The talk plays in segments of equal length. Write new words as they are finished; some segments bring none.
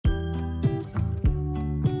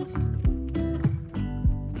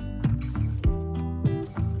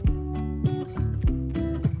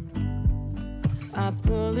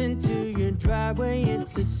pull into your driveway,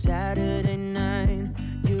 it's a Saturday night.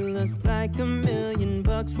 You look like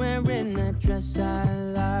 $1,000,000 wearing that dress I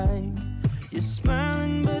like. You're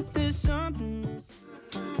smiling, but there's something missing.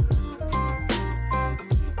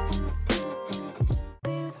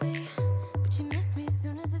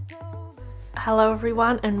 Hello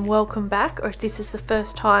everyone and welcome back, or if this is the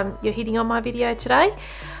first time you're hitting on my video today,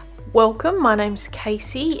 welcome. My name's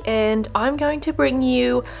Casey and I'm going to bring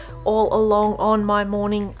you all along on my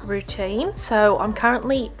morning routine. So I'm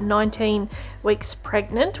currently 19 weeks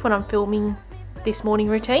pregnant when I'm filming this morning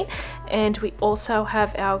routine, and we also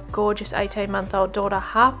have our gorgeous 18-month-old daughter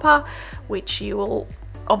Harper, which you will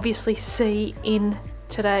obviously see in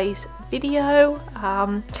today's video.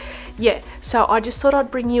 Yeah, so I just thought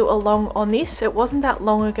I'd bring you along on this. It wasn't that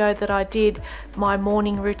long ago that I did my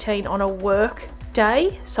morning routine on a work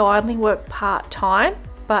day, so I only work part-time,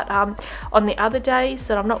 but on the other days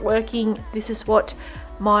that I'm not working, this is what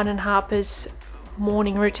mine and Harper's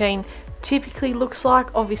morning routine typically looks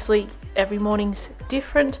like. Obviously every morning's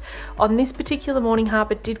different. On this particular morning,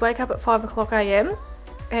 Harper did wake up at 5 a.m.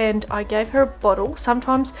 and I gave her a bottle.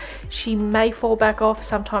 Sometimes she may fall back off,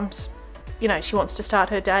 sometimes, you know, she wants to start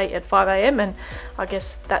her day at 5 a.m. and I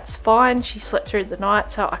guess that's fine. She slept through the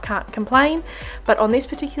night, so I can't complain. But on this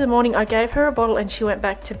particular morning, I gave her a bottle and she went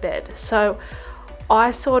back to bed. So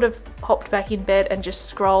I sort of hopped back in bed and just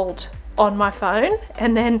scrolled on my phone,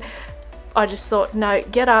 and then I just thought, no,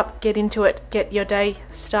 get up, get into it, get your day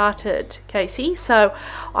started, Casey. So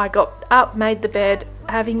I got up, made the bed,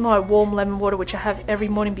 having my warm lemon water, which I have every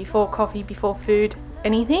morning before coffee, before food,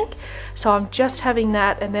 anything. So I'm just having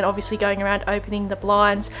that, and then obviously going around opening the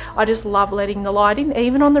blinds. I just love letting the light in,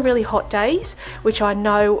 even on the really hot days, which I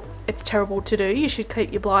know it's terrible to do. You should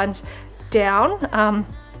keep your blinds down,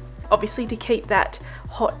 obviously to keep that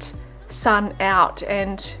hot sun out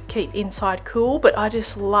and keep inside cool, but I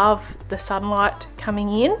just love the sunlight coming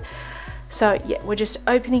in. So yeah, we're just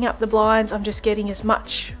opening up the blinds. I'm just getting as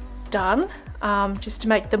much done, just to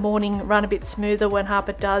make the morning run a bit smoother when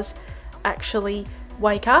Harper does actually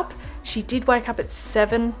wake up. She did wake up at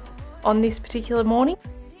 7 on this particular morning.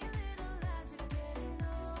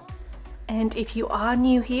 And if you are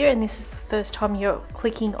new here and this is the first time you're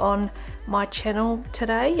clicking on my channel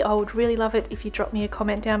today, I would really love it if you drop me a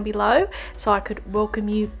comment down below so I could welcome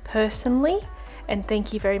you personally, and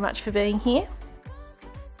thank you very much for being here.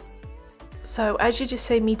 So as you just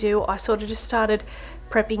see me do, I sort of just started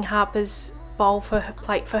prepping Harper's bowl for her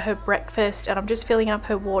plate for her breakfast, and I'm just filling up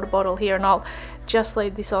her water bottle here, and I'll just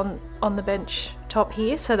leave this on the bench top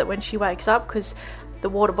here so that when she wakes up, because the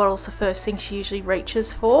water bottle's the first thing she usually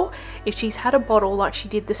reaches for. If she's had a bottle like she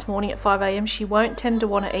did this morning at 5 a.m, she won't tend to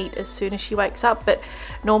want to eat as soon as she wakes up, but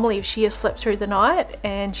normally if she has slept through the night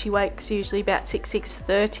and she wakes usually about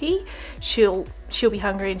 6:30, she'll be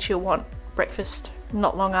hungry and she'll want breakfast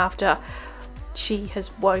not long after she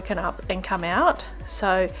has woken up and come out.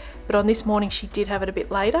 So, but on this morning she did have it a bit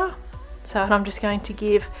later. So, and I'm just going to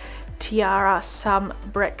give Tiara some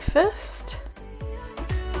breakfast.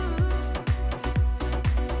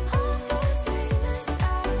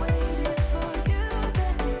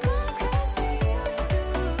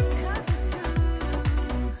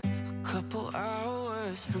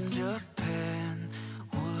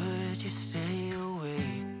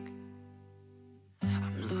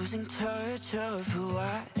 Touch of who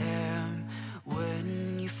I am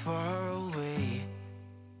when you're far away.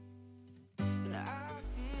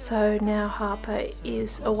 So now Harper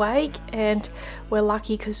is awake, and we're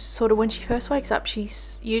lucky because sort of when she first wakes up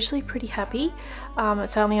she's usually pretty happy.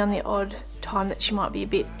 It's only on the odd time that she might be a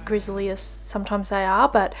bit grizzly, as sometimes they are,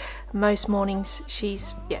 but most mornings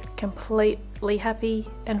she's completely happy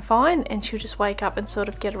and fine, and she'll just wake up and sort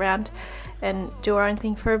of get around and do her own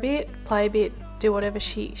thing for a bit, play a bit, do whatever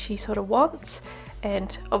she sort of wants,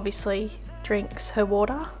 and obviously drinks her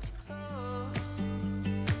water.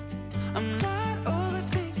 I'm not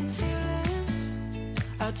overthinking feelings.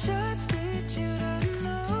 I just need you to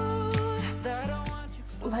know that I want you.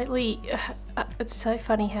 Lately, it's so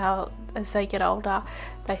funny how as they get older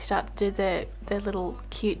they start to do their little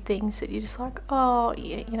cute things that you're just like, oh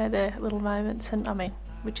yeah, you know, their little moments, and I mean,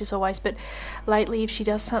 which is always, but lately if she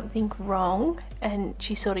does something wrong and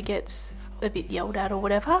she sort of gets a bit yelled at or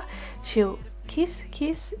whatever, she'll kiss,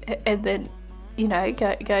 and then, you know,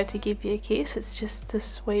 go to give you a kiss. It's just the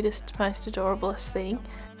sweetest, most adorablest thing.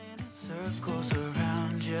 Circles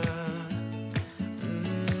around you.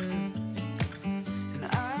 And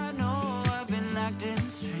I know I've been acting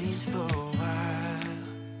strange for a while,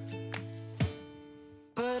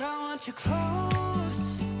 but I want you close.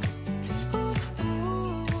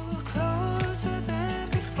 Ooh, closer than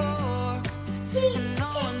before. And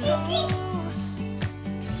no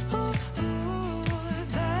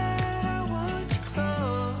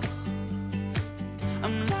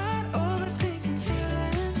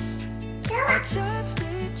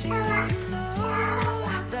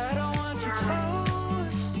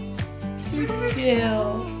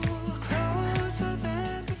Yeah.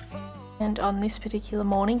 And on this particular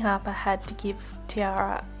morning, Harper had to give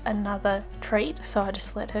Tiara another treat, so I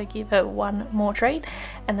just let her give her one more treat,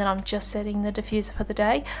 and then I'm just setting the diffuser for the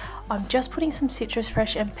day. I'm just putting some citrus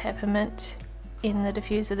fresh and peppermint in the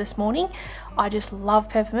diffuser this morning. I just love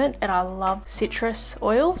peppermint and I love citrus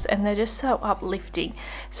oils, and they're just so uplifting.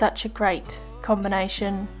 Such a great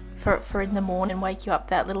combination for in the morning, wake you up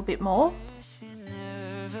that little bit more.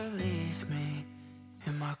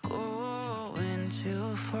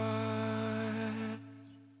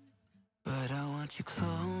 You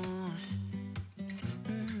close,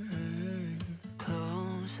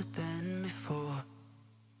 closer than before,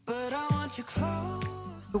 but I want you close.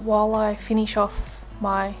 While I finish off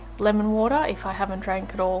my lemon water, if I haven't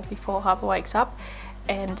drank at all before Harper wakes up,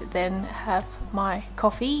 and then have my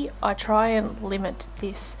coffee, I try and limit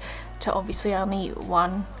this to obviously only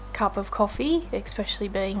 1 cup of coffee, especially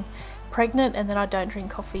being pregnant, and then I don't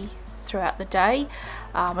drink coffee throughout the day.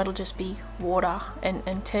 It'll just be water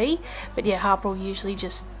and tea. But yeah, Harper will usually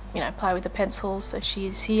just, you know, play with the pencils as she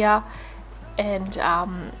is here, and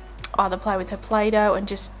either play with her Play-Doh and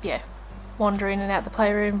just, yeah, wander in and out the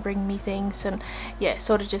playroom, bring me things, and yeah,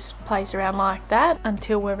 sort of just plays around like that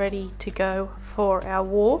until we're ready to go for our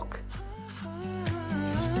walk.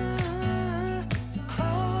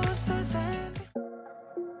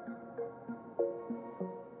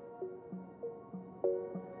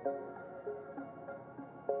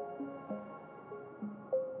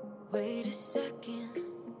 Wait a second,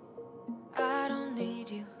 I don't need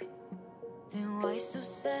you. Then why so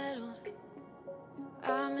settled?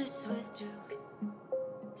 I withdrew.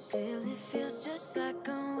 Still it feels just like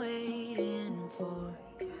I'm waiting for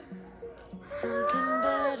something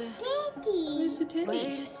better. Where's the teddy?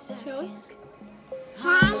 Wait a second, Show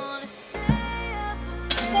I wanna stay up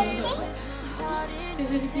a little with my heart in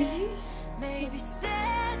your head. Maybe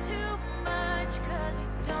stare too much cause you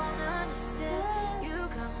don't understand. You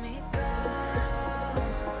got me going.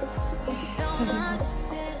 You don't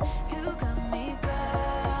understand. You got me going.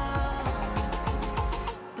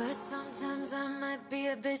 But sometimes I might be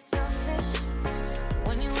a bit selfish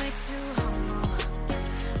when you way too humble.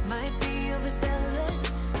 Might be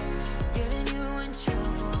overzealous, getting you in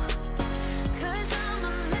trouble. Cause I'm a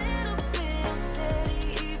little bit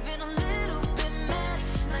unsteady, even a little bit mad.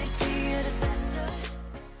 Might be a disaster.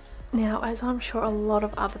 Now, as I'm sure a lot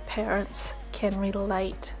of other parents can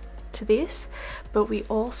relate to this, but we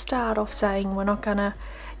all start off saying we're not gonna,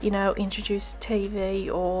 you know, introduce TV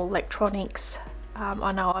or electronics.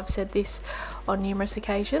 I know I've said this on numerous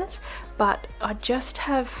occasions, but I just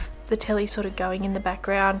have the telly sort of going in the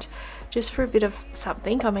background just for a bit of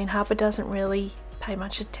something. I mean, Harper doesn't really pay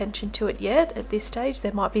much attention to it yet at this stage.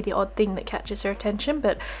 There might be the odd thing that catches her attention,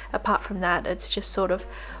 but apart from that, it's just sort of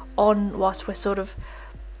on whilst we're sort of,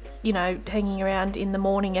 you know, hanging around in the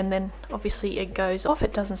morning, and then obviously it goes off.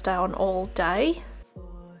 It doesn't stay on all day.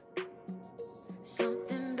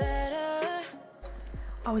 Something better.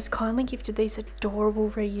 I was kindly gifted these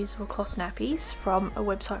adorable reusable cloth nappies from a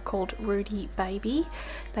website called Rudy Baby.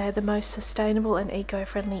 They are the most sustainable and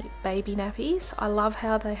eco-friendly baby nappies. I love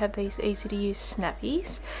how they have these easy to use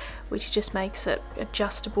snappies, which just makes it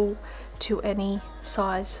adjustable to any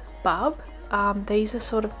size bub. These are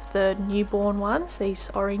sort of the newborn ones,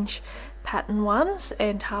 these orange pattern ones,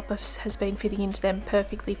 and Harper has been fitting into them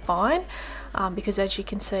perfectly fine, because as you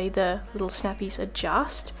can see, the little snappies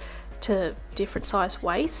adjust to different size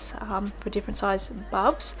waists for different size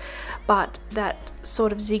bubs. But that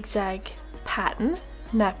sort of zigzag pattern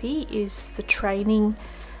nappy is the training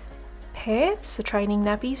pants, the training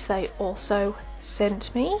nappies they also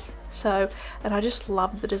sent me. So, and I just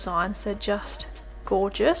love the designs, they're just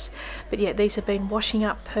gorgeous. But yeah, these have been washing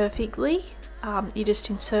up perfectly. You just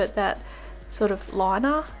insert that sort of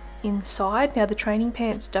liner inside. Now the training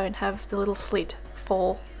pants don't have the little slit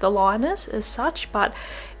for the liners as such, but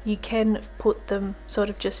you can put them sort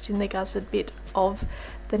of just in the guzzled bit of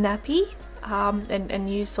the nappy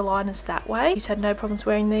and use the liners that way. He's had no problems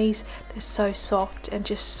wearing these. They're so soft and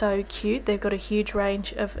just so cute. They've got a huge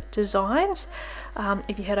range of designs.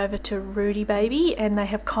 If you head over to Rudy Baby, and they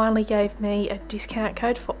have kindly gave me a discount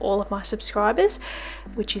code for all of my subscribers,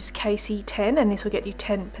 which is KC10, and this will get you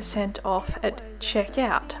 10% off at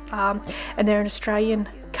checkout. And they're an Australian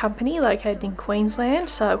company located in Queensland,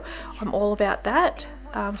 so I'm all about that,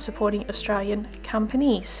 supporting Australian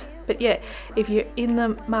companies. But yeah, if you're in the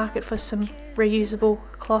market for some reusable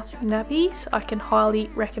cloth nappies, I can highly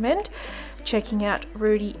recommend checking out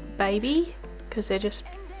Rudy Baby, because they're just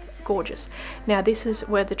gorgeous. Now this is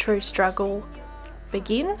where the true struggle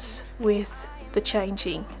begins with the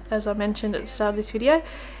changing. As I mentioned at the start of this video,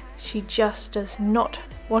 She just does not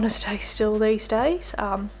want to stay still these days.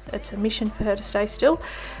 It's a mission for her to stay still.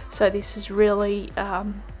 So this is really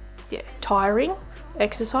tiring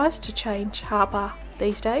exercise to change Harper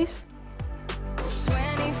these days.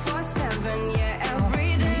 24/7, yeah,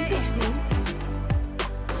 every day.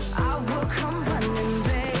 I will come running,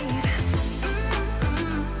 babe.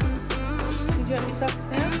 Did you have your socks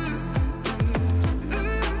now?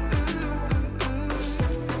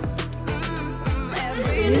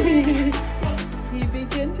 You be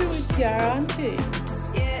gentle with Kiara, aren't you?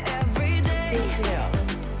 Yeah, every day. Good girl.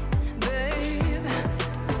 Babe,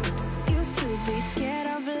 used to be scared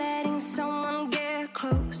of letting someone get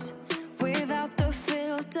close without the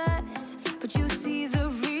filters, but you see the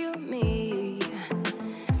real me.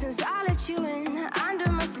 Since I let you in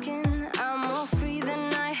under my skin, I'm more free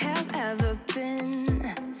than I have ever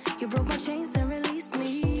been. You broke my chains and released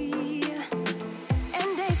me,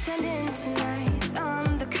 and days turned into nights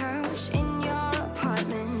on the couch in your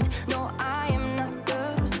apartment. No, I am not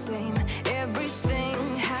the same.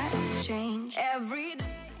 Everything has changed every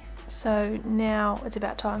day. So now it's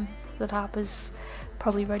about time that Harper's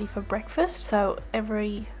probably ready for breakfast. So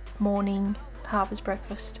every morning Harper's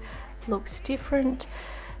breakfast looks different.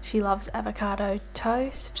 She loves avocado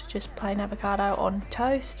toast, just plain avocado on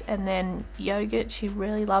toast, and then yogurt. She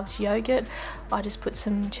really loves yogurt. I just put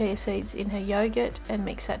some chia seeds in her yogurt and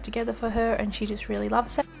mix that together for her, and she just really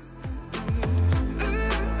loves it.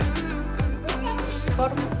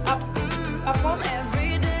 Bottom, up one.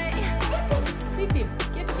 Every day, Bib,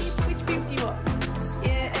 get a bib. Which bib do you want?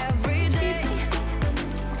 yeah, every day.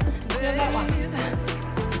 Yeah, that one.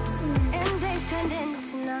 And days turned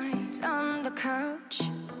into nights on the couch.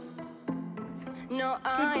 No,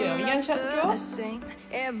 I'm girl. You gonna not shut the door? the same.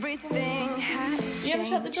 Everything has You gonna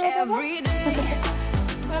shut the changed door, Bubba? every day.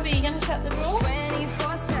 Bubby, you gonna shut the door?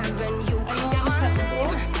 24/7, you Are you call gonna my shut the name,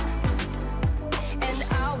 door? and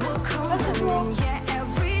I will come Shut the door. running, yeah,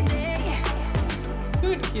 every day.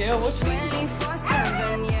 Good girl. What's this?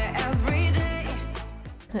 24/7, yeah, every day.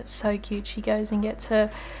 And it's so cute. She goes and gets her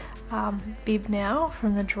bib now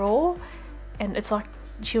from the drawer, and it's like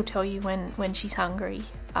she'll tell you when she's hungry.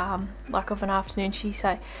 Like of an afternoon, she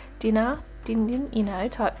say dinner, din, you know,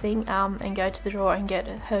 type thing, and go to the drawer and get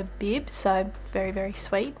her bib. So very, very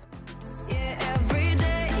sweet. Yeah, every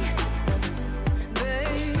day,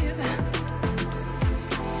 babe.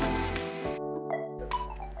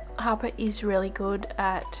 Harper is really good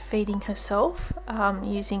at feeding herself,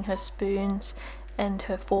 using her spoons and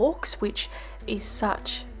her forks, which is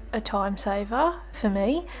such a time saver for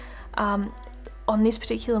me. On this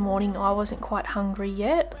particular morning I wasn't quite hungry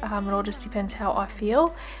yet. It all just depends how I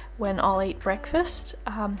feel when I'll eat breakfast.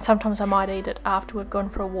 Sometimes I might eat it after we've gone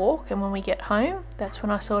for a walk, and when we get home that's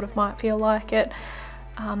when I sort of might feel like it.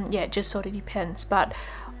 Yeah, it just sort of depends, but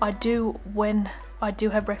when I do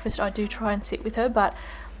have breakfast I do try and sit with her, but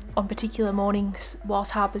on particular mornings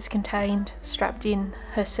whilst Harper's contained, strapped in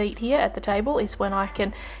her seat here at the table, is when I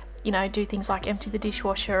can, you know, do things like empty the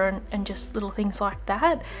dishwasher and just little things like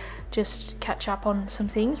that. Just catch up on some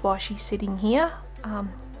things while she's sitting here,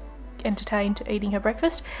 entertained eating her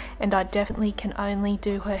breakfast. And I definitely can only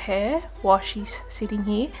do her hair while she's sitting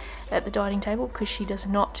here at the dining table, because she does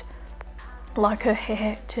not like her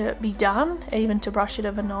hair to be done. Even to brush it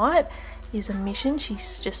overnight is a mission.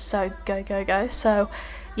 She's just so go. So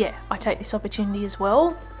yeah, I take this opportunity as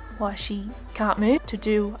well while she can't move to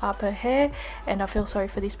do up her hair. And I feel sorry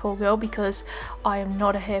for this poor girl, because I am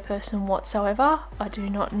not a hair person whatsoever. I do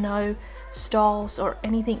not know styles or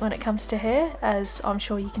anything when it comes to hair, as I'm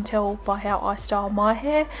sure you can tell by how I style my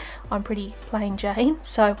hair. I'm pretty plain Jane,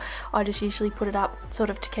 so I just usually put it up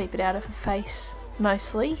sort of to keep it out of her face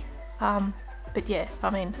mostly. But yeah,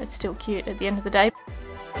 I mean, it's still cute at the end of the day.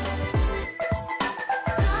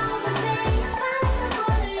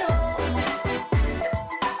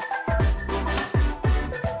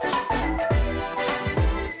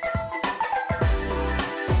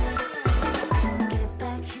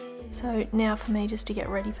 So now for me just to get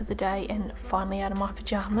ready for the day and finally out of my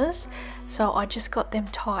pajamas. So I just got them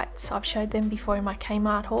tights. I've showed them before in my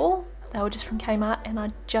Kmart haul. They were just from Kmart, and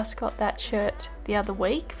I just got that shirt the other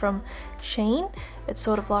week from Shein. It's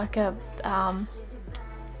sort of like a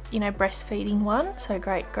you know, breastfeeding one, so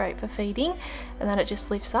great for feeding, and then it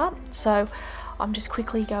just lifts up. So I'm just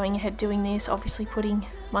quickly going ahead doing this, obviously putting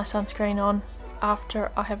my sunscreen on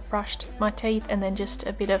after I have brushed my teeth, and then just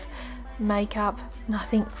a bit of makeup,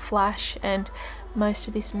 nothing flash. And most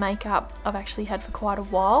of this makeup I've actually had for quite a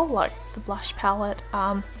while, like the blush palette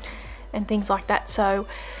and things like that. So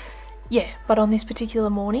yeah, but on this particular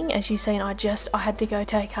morning, as you've seen, I had to go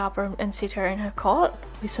take Harper and sit her in her cot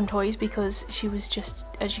with some toys because she was just,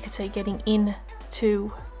 as you can see, getting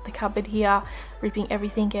into the cupboard here, ripping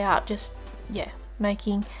everything out, just, yeah,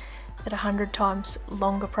 making it 100 times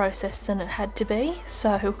longer process than it had to be.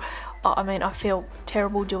 So, I mean, I feel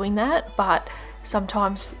terrible doing that, but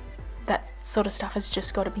sometimes that sort of stuff has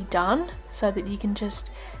just got to be done so that you can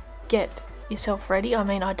just get yourself ready. I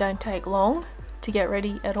mean, I don't take long to get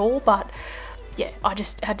ready at all, but yeah, I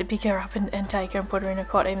just had to pick her up and take her and put her in a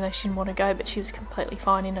cot, even though she didn't want to go, but she was completely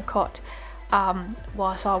fine in a cot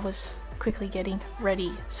whilst I was quickly getting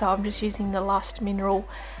ready. So I'm just using the Lust mineral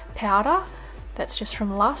powder. That's just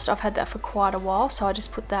from Lust. I've had that for quite a while, so I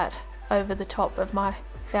just put that over the top of my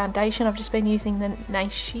foundation. I've just been using the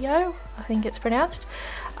Natio, I think it's pronounced,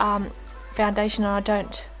 foundation, and I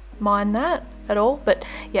don't mind that at all. But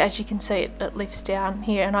yeah, as you can see, it lifts down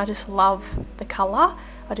here, and I just love the colour.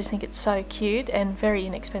 I just think it's so cute and very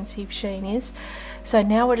inexpensive, Shein is. So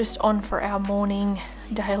now we're just on for our morning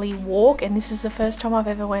daily walk, and this is the first time I've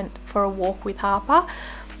ever went for a walk with Harper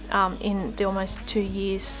in the almost 2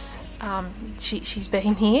 years she's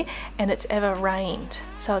been here, and it's ever rained.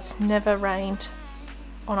 So it's never rained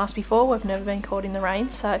on us before. We've never been caught in the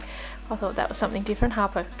rain, so I thought that was something different.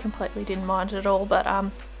 Harper completely didn't mind it at all, but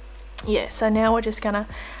yeah, so now we're just gonna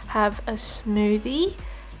have a smoothie,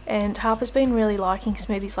 and Harper's been really liking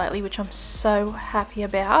smoothies lately, which I'm so happy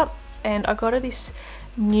about. And I got her this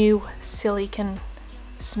new silicone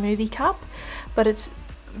smoothie cup, but it's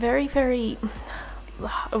very, very,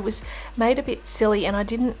 it was made a bit silly, and I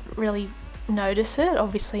didn't really notice it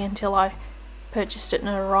obviously until I purchased it and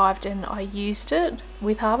it arrived and I used it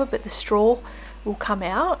with Harper. But the straw will come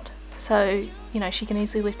out, so you know, she can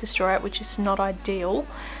easily lift the straw out, which is not ideal,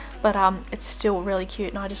 but it's still really cute,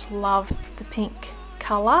 and I just love the pink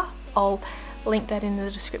colour. I'll link that in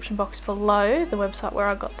the description box below, the website where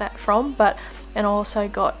I got that from. But and I also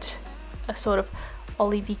got a sort of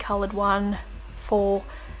olivey coloured one for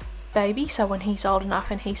baby, so when he's old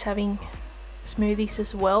enough and he's having smoothies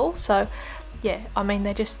as well. So yeah, I mean,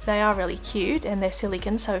 they are really cute, and they're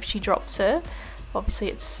silicone, so if she drops it, obviously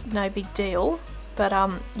it's no big deal. But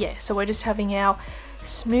yeah, so we're just having our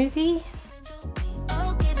smoothie.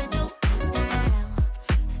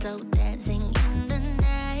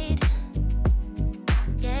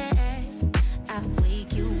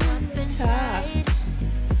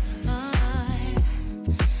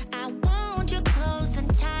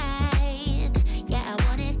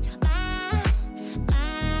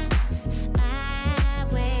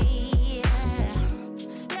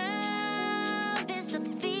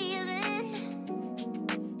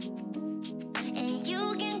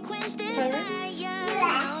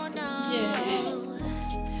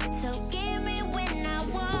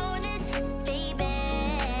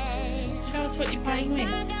 What you're playing with.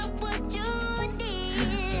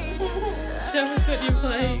 Show us what you're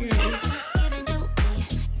playing with.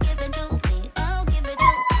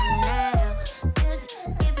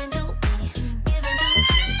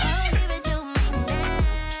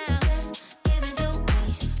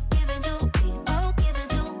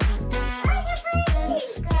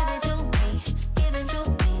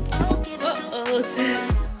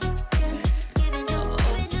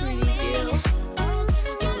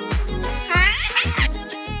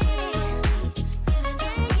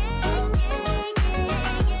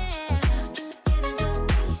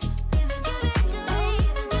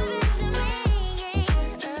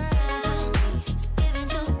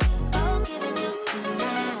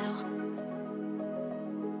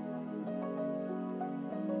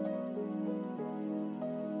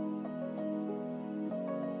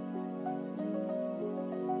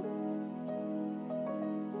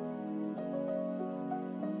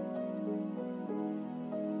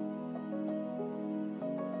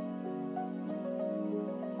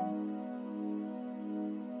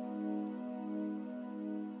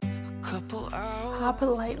 Harper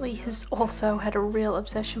lately has also had a real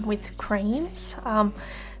obsession with creams,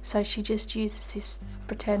 so she just uses this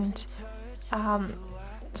pretend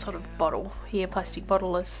sort of bottle here, plastic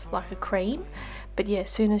bottle, as like a cream. But yeah, as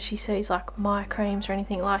soon as she sees like my creams or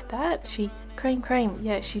anything like that, cream,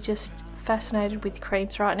 yeah, she's just fascinated with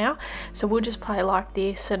creams right now. So we'll just play like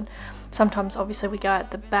this, and sometimes obviously we go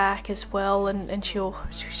at the back as well, and she'll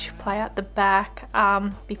play out the back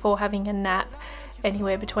before having a nap.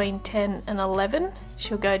 Anywhere between 10 and 11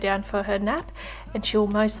 she'll go down for her nap, and she'll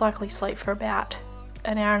most likely sleep for about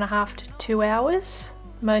an hour and a half to 2 hours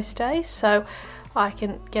most days, so I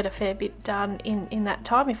can get a fair bit done in that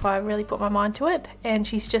time if I really put my mind to it. And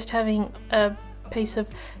she's just having a piece of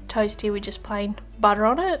toast here with just plain butter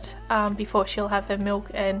on it before she'll have her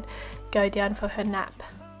milk and go down for her nap.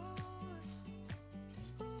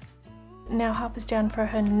 Now Harper's down for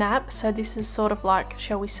her nap, so this is sort of like,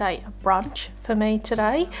 shall we say, a brunch for me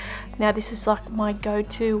today. Now this is like my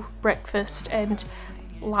go-to breakfast and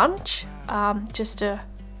lunch. Just a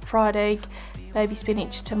fried egg, baby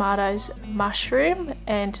spinach, tomatoes, mushroom,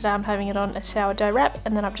 and today I'm having it on a sourdough wrap,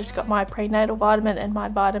 and then I've just got my prenatal vitamin and my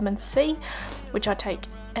vitamin C, which I take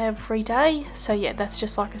every day. So yeah, that's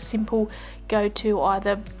just like a simple go-to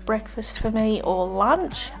either breakfast for me or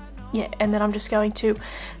lunch. Yeah, and then I'm just going to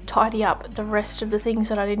tidy up the rest of the things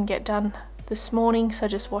that I didn't get done this morning. So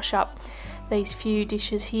just wash up these few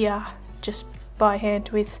dishes here just by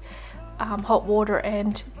hand with hot water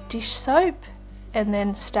and dish soap, and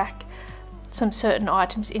then stack some certain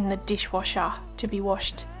items in the dishwasher to be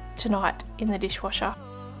washed tonight in the dishwasher.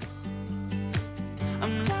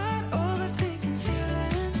 I'm not overthinking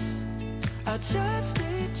feelings. I just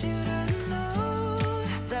need you to know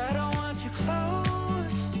that I want you close.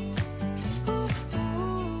 Ooh,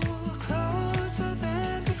 ooh, closer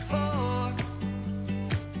than before.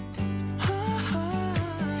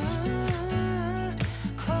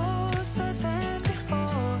 Closer than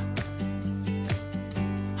before.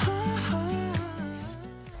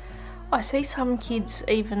 I see some kids,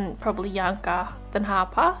 even probably younger than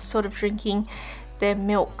Harper, sort of drinking their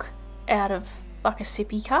milk out of like a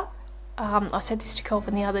sippy cup. I said this to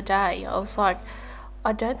Kelvin the other day. I was like,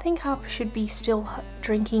 I don't think Harper should be still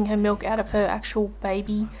drinking her milk out of her actual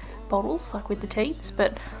baby bottles, like with the teats,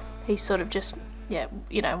 but he's sort of just, yeah,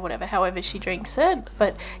 you know, whatever, however she drinks it.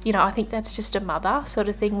 But, you know, I think that's just a mother sort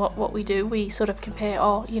of thing. What we do, we sort of compare,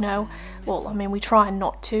 oh, you know, well, I mean, we try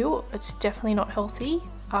not to. It's definitely not healthy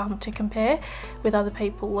to compare with other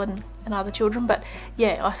people and other children. But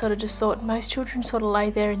yeah, I sort of just thought most children sort of lay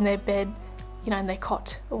there in their bed, you know, in their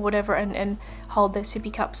cot or whatever, and hold their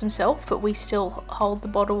sippy cups themselves, but we still hold the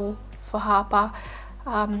bottle for Harper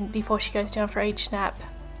before she goes down for each nap,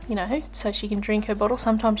 you know, so she can drink her bottle.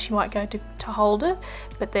 Sometimes she might go to hold it,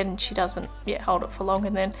 but then she doesn't hold it for long,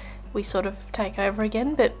 and then we sort of take over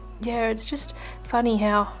again. But yeah, it's just funny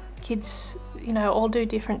how kids, you know, all do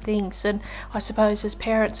different things, and I suppose as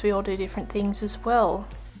parents we all do different things as well.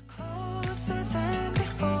 Closer than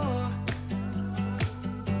before.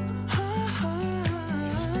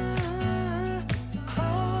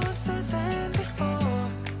 Closer than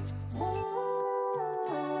before.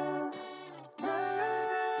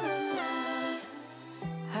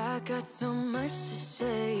 I got so much to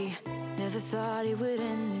say, never thought it would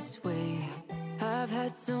end this way. I've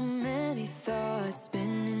had so many thoughts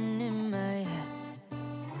spinning in my head.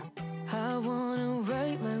 I wanna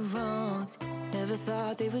right my wrongs, never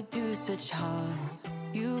thought they would do such harm.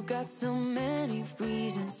 You got so many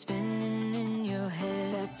reasons spinning in your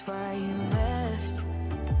head. That's why you left.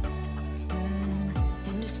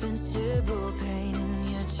 Indispensable pain in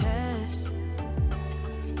your chest.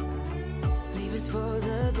 Leave us for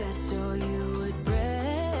the best, or you would break.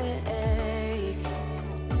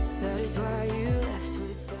 That is why you left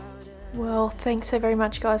without a... Well, thanks so very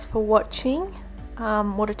much guys for watching.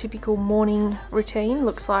 What a typical morning routine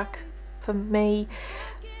looks like for me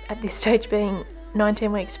at this stage, being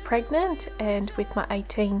 19 weeks pregnant and with my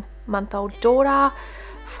 18-month-old daughter,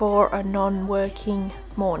 for a non-working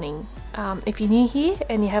morning. If you're new here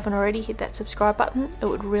and you haven't already, hit that subscribe button. It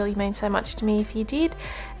would really mean so much to me if you did.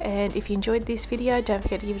 And if you enjoyed this video, don't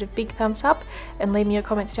forget to give it a big thumbs up and leave me your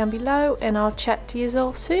comments down below, and I'll chat to you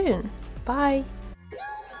all soon. Bye.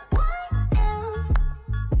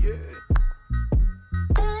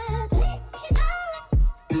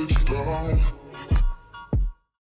 Yeah.